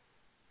rope.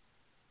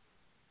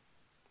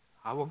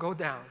 I will go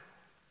down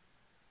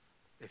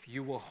if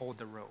you will hold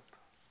the rope.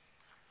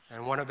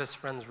 And one of his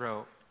friends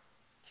wrote,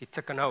 he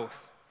took an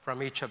oath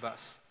from each of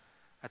us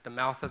at the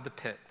mouth of the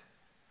pit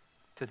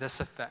to this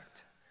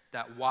effect,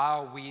 that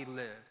while we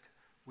lived,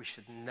 we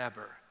should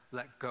never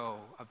let go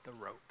of the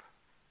rope.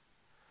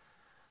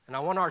 And I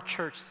want our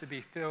church to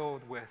be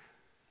filled with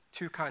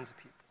two kinds of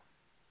people.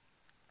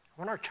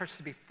 I want our church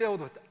to be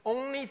filled with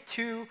only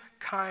two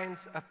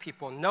kinds of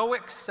people, no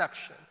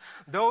exception.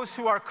 Those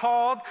who are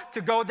called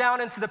to go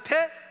down into the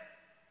pit,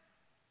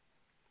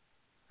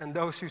 and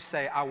those who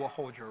say, I will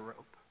hold your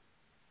rope.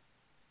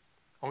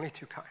 Only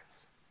two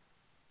kinds.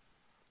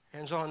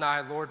 Angela and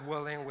I, Lord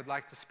willing, would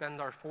like to spend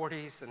our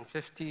 40s and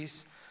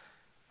 50s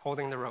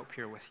holding the rope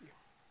here with you.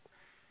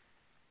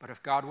 But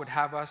if God would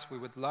have us, we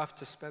would love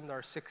to spend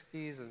our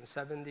 60s and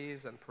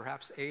 70s and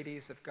perhaps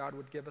 80s if God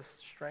would give us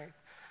strength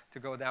to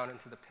go down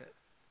into the pit.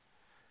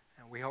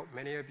 And we hope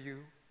many of you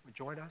would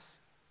join us.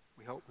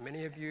 We hope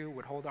many of you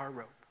would hold our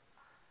rope.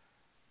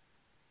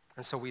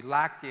 And so we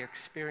lack the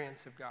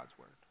experience of God's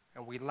word.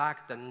 And we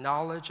lack the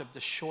knowledge of the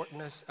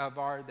shortness of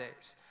our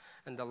days.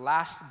 And the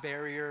last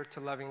barrier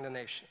to loving the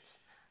nations,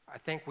 I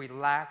think we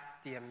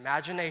lack the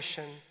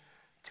imagination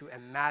to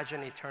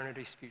imagine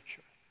eternity's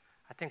future.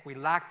 I think we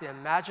lack the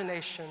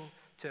imagination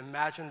to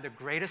imagine the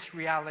greatest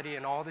reality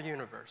in all the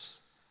universe.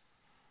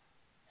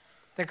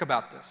 Think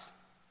about this.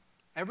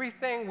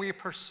 Everything we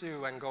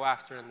pursue and go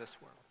after in this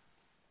world,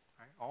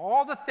 right?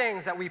 All the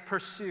things that we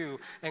pursue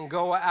and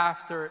go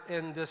after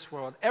in this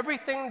world,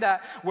 everything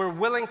that we're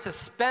willing to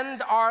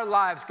spend our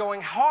lives going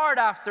hard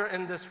after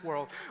in this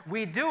world,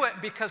 we do it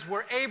because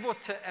we're able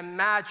to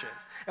imagine.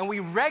 And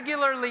we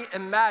regularly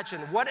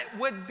imagine what it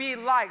would be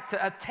like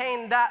to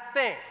attain that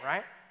thing,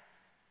 right?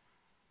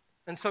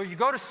 And so you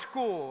go to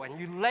school and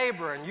you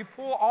labor and you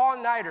pull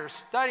all-nighters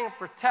studying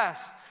for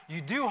tests. You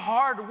do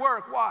hard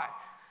work. Why?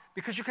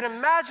 Because you can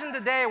imagine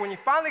the day when you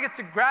finally get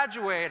to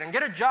graduate and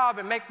get a job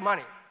and make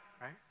money,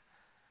 right?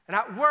 And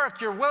at work,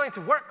 you're willing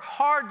to work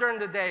hard during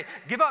the day,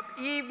 give up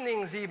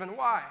evenings even.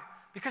 Why?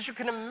 Because you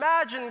can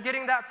imagine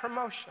getting that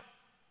promotion.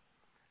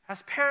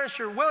 As parents,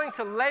 you're willing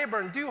to labor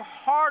and do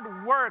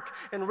hard work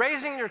in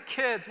raising your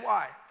kids.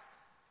 Why?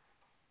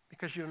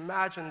 Because you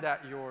imagine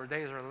that your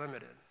days are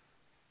limited.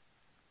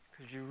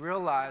 Because you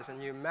realize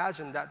and you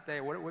imagine that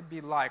day what it would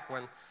be like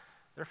when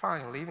they're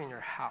finally leaving your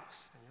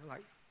house. And you're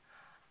like,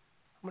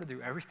 I'm going to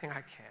do everything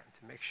I can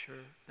to make sure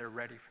they're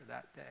ready for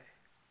that day.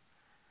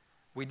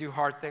 We do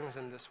hard things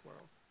in this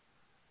world.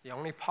 The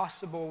only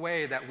possible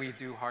way that we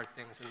do hard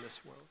things in this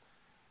world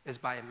is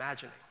by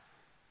imagining.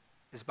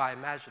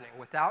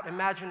 Without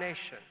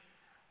imagination,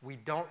 we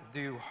don't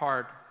do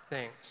hard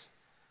things.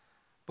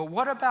 But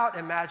what about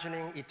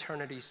imagining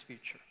eternity's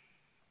future?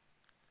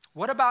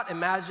 What about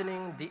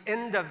imagining the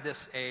end of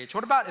this age?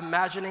 What about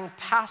imagining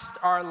past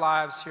our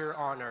lives here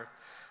on earth?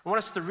 I want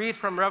us to read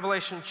from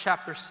Revelation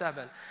chapter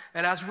 7.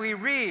 And as we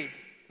read,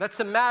 let's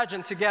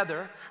imagine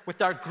together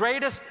with our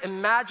greatest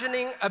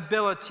imagining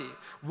ability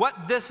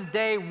what this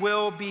day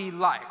will be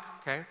like,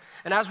 okay?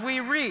 And as we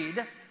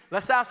read,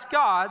 let's ask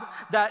God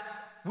that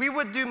we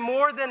would do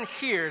more than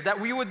hear, that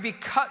we would be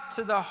cut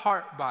to the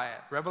heart by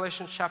it.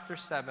 Revelation chapter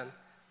 7,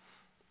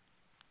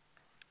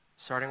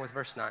 starting with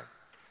verse 9.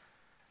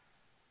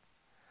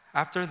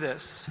 After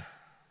this,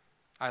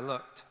 I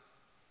looked.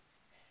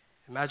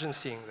 Imagine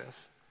seeing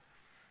this.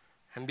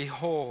 And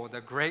behold, a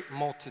great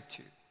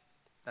multitude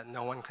that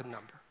no one could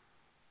number,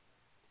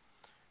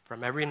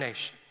 from every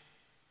nation,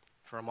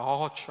 from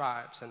all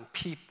tribes and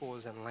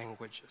peoples and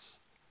languages.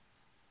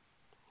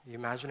 Are you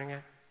imagining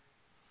it?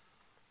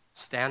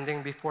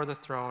 Standing before the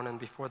throne and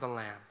before the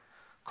Lamb,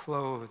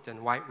 clothed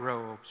in white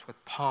robes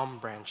with palm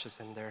branches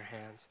in their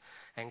hands,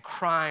 and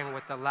crying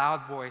with a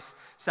loud voice,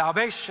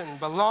 salvation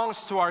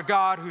belongs to our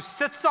God who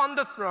sits on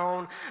the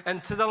throne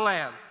and to the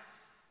Lamb.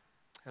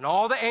 And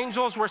all the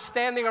angels were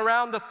standing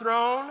around the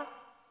throne.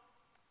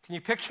 Can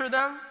you picture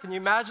them? Can you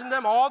imagine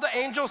them? All the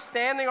angels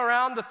standing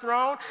around the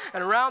throne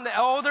and around the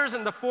elders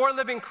and the four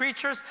living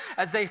creatures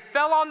as they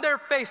fell on their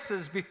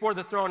faces before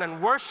the throne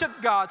and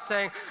worshiped God,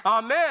 saying,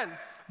 Amen.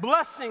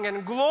 Blessing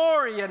and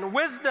glory and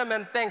wisdom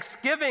and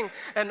thanksgiving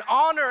and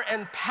honor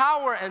and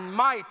power and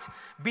might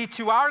be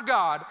to our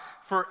God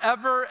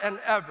forever and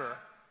ever.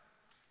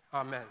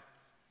 Amen.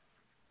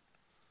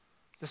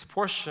 This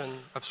portion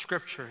of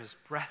Scripture is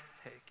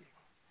breathtaking.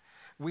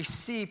 We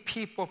see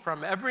people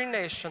from every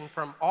nation,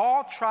 from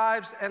all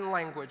tribes and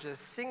languages,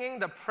 singing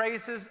the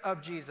praises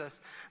of Jesus.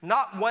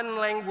 Not one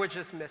language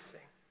is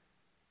missing.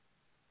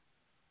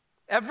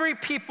 Every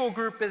people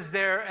group is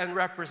there and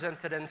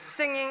represented and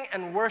singing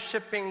and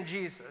worshiping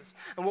Jesus.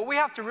 And what we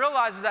have to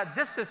realize is that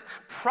this is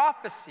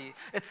prophecy.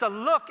 It's a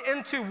look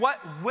into what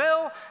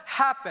will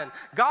happen.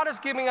 God is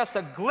giving us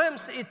a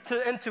glimpse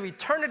into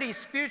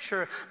eternity's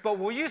future, but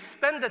will you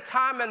spend the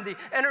time and the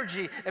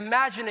energy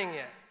imagining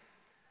it?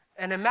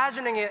 And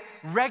imagining it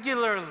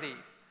regularly.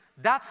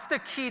 That's the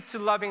key to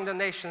loving the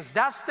nations.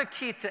 That's the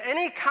key to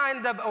any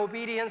kind of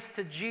obedience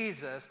to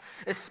Jesus,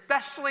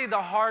 especially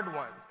the hard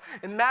ones.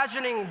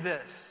 Imagining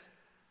this.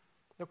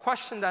 The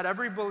question that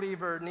every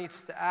believer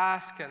needs to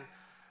ask and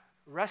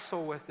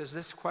wrestle with is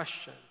this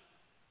question.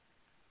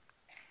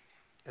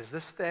 Is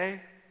this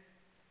day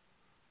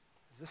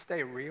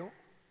real?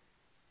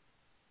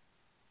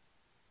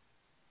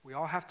 We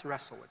all have to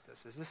wrestle with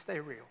this. Is this day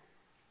real?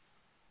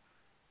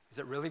 Is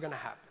it really going to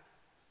happen?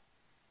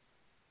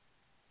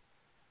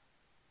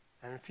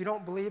 And if you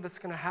don't believe it's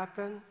going to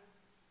happen,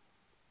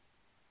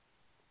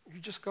 you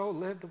just go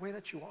live the way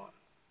that you want.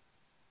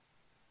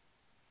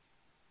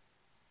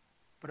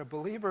 But a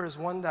believer is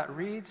one that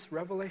reads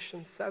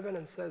Revelation 7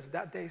 and says,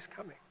 that day's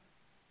coming.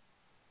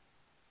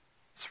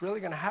 It's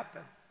really going to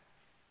happen.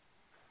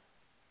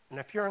 And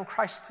if you're in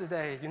Christ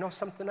today, you know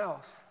something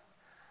else,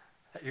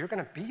 that you're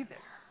going to be there.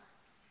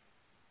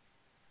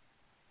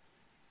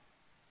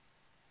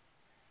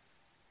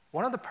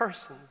 One of the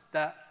persons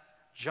that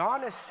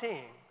John is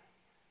seeing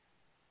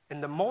in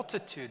the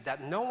multitude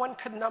that no one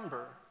could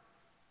number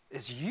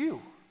is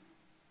you.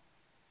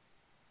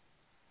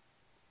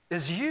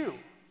 Is you.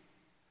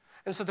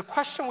 And so the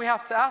question we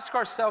have to ask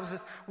ourselves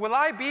is, will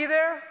I be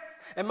there?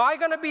 Am I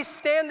going to be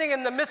standing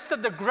in the midst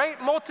of the great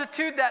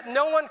multitude that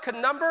no one could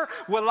number?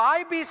 Will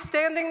I be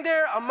standing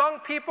there among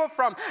people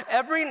from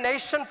every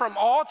nation, from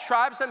all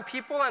tribes and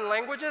people and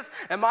languages?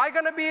 Am I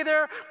going to be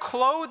there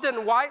clothed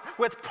in white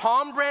with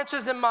palm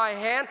branches in my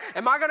hand?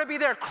 Am I going to be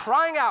there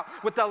crying out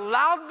with a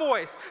loud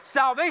voice,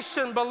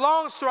 salvation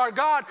belongs to our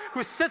God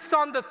who sits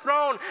on the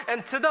throne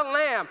and to the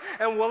Lamb?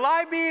 And will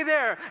I be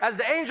there as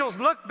the angels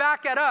look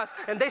back at us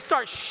and they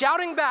start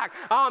shouting back,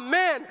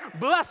 amen,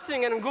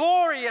 blessing and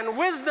glory and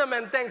wisdom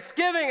and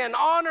thanksgiving and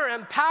honor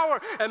and power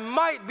and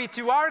might be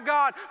to our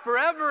God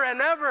forever and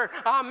ever.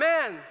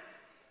 Amen.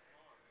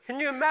 Can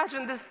you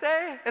imagine this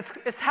day?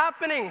 It's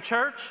happening,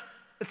 church.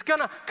 It's going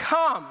to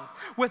come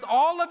with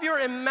all of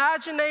your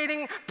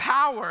imagining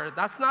power.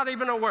 That's not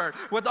even a word.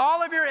 With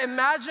all of your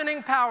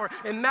imagining power,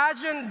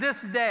 imagine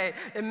this day.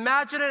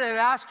 Imagine it and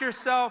ask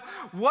yourself,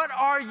 what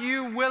are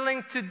you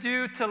willing to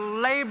do to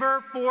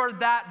labor for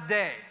that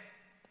day?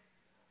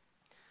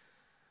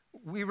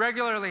 We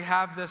regularly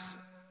have this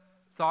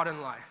thought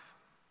in life,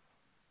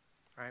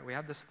 right? We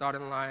have this thought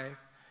in life,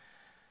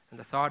 and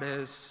the thought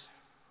is,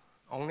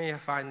 only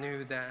if I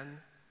knew then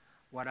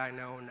what I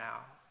know now,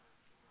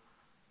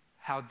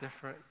 how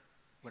different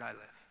would I live?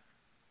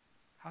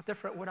 How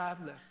different would I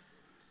have lived?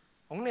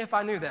 Only if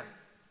I knew then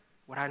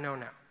what I know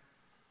now.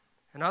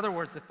 In other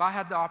words, if I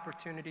had the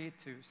opportunity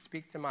to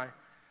speak to my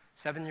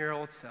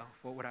 7-year-old self,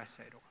 what would I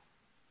say to him?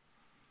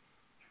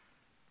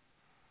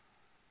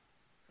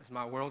 As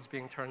my world's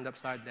being turned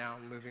upside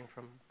down, moving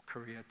from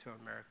Korea to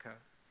America,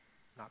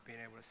 not being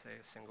able to say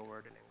a single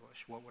word in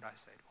English, what would I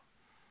say to him?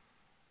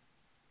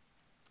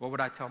 What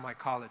would I tell my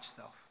college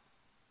self?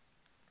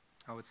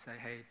 I would say,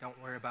 hey, don't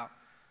worry about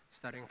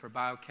studying for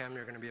biochem,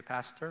 you're going to be a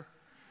pastor.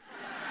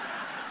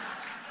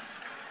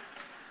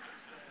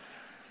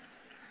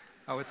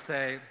 I would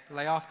say,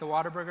 lay off the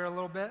Whataburger a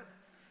little bit.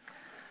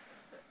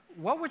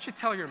 What would you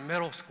tell your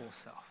middle school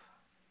self?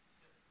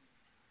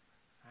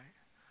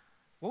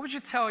 What would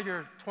you tell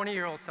your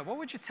 20-year-old self? What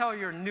would you tell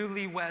your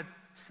newlywed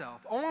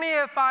self? Only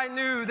if I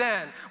knew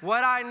then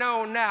what I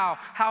know now,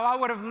 how I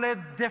would have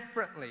lived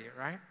differently,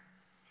 right?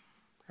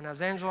 And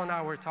as Angela and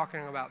I were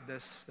talking about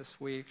this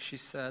week, she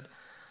said,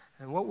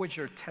 and what would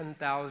your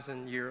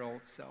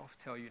 10,000-year-old self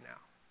tell you now?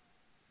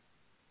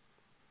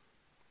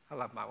 I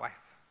love my wife.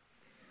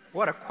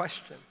 What a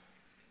question.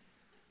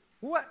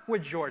 What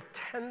would your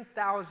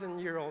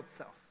 10,000-year-old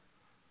self?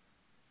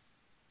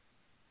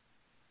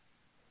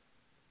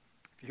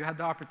 If you had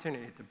the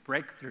opportunity to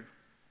break through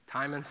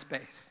time and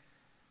space,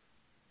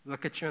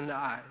 look at you in the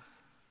eyes,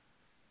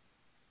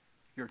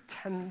 your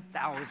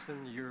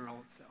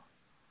 10,000-year-old self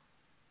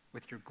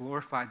with your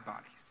glorified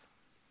bodies,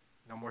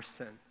 no more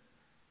sin,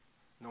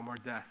 no more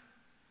death,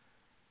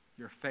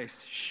 your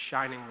face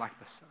shining like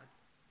the sun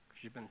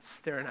because you've been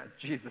staring at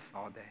Jesus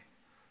all day,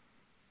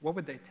 what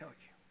would they tell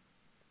you?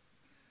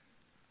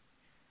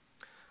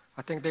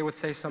 I think they would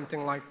say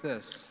something like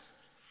this.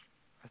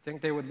 I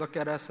think they would look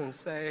at us and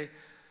say,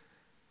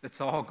 it's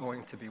all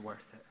going to be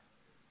worth it.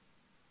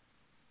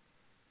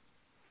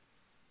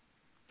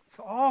 It's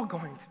all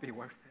going to be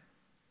worth it.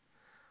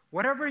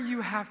 Whatever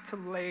you have to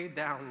lay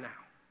down now,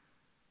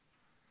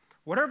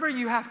 whatever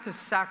you have to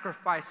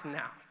sacrifice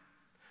now,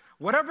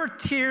 whatever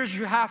tears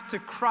you have to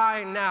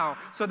cry now,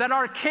 so that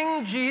our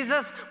King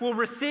Jesus will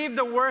receive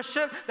the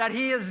worship that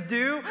he is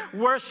due,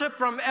 worship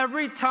from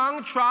every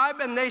tongue, tribe,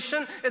 and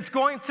nation, it's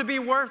going to be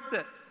worth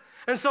it.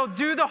 And so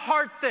do the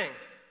hard thing.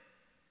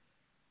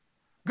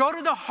 Go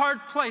to the hard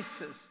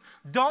places.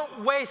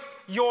 Don't waste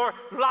your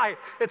life.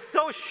 It's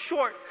so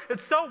short.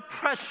 It's so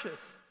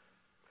precious.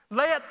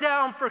 Lay it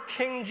down for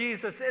King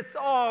Jesus. It's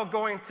all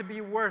going to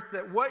be worth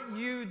it. What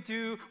you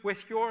do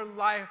with your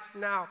life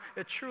now,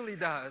 it truly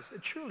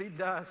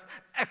does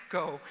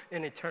echo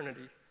in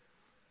eternity.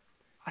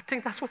 I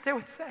think that's what they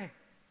would say.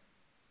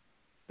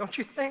 Don't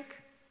you think?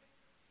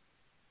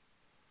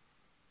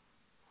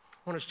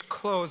 I want to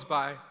close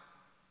by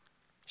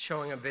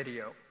showing a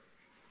video.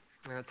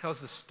 And it tells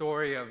the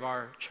story of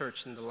our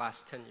church in the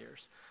last 10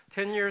 years.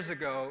 10 years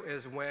ago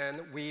is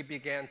when we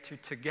began to,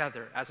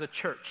 together as a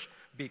church,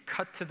 be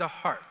cut to the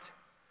heart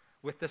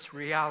with this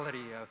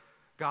reality of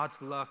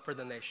God's love for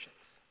the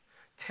nations.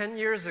 10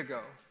 years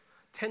ago,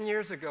 10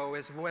 years ago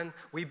is when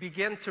we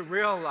begin to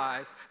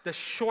realize the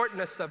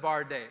shortness of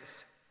our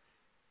days.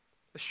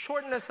 The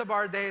shortness of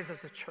our days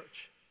as a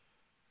church,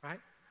 right?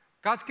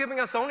 God's giving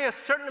us only a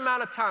certain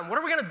amount of time. What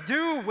are we going to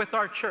do with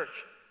our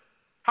church?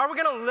 How are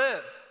we going to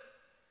live?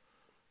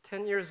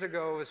 10 years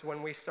ago is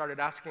when we started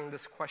asking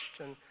this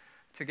question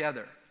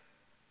together.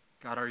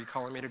 God, are you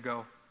calling me to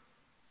go?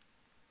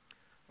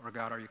 Or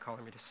God, are you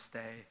calling me to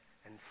stay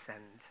and send?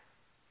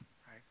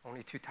 Right?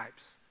 Only two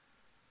types.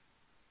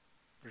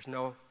 There's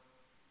no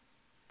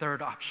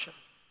third option.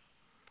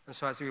 And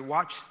so as we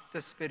watch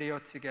this video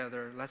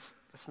together, let's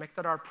make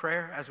that our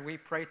prayer as we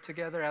pray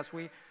together, as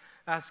we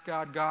ask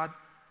God, God,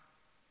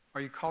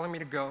 are you calling me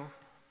to go?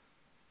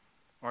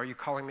 Or are you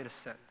calling me to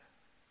send?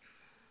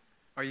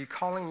 Are you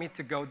calling me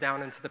to go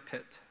down into the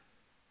pit?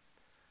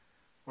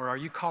 Or are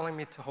you calling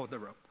me to hold the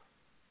rope?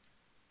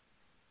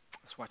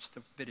 Let's watch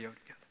the video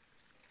together.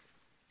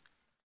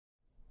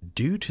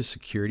 Due to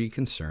security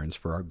concerns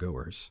for our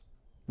goers,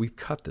 we've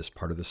cut this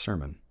part of the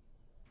sermon.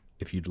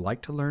 If you'd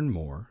like to learn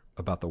more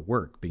about the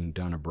work being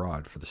done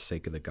abroad for the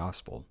sake of the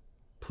gospel,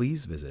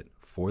 please visit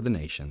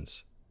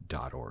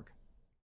forthenations.org.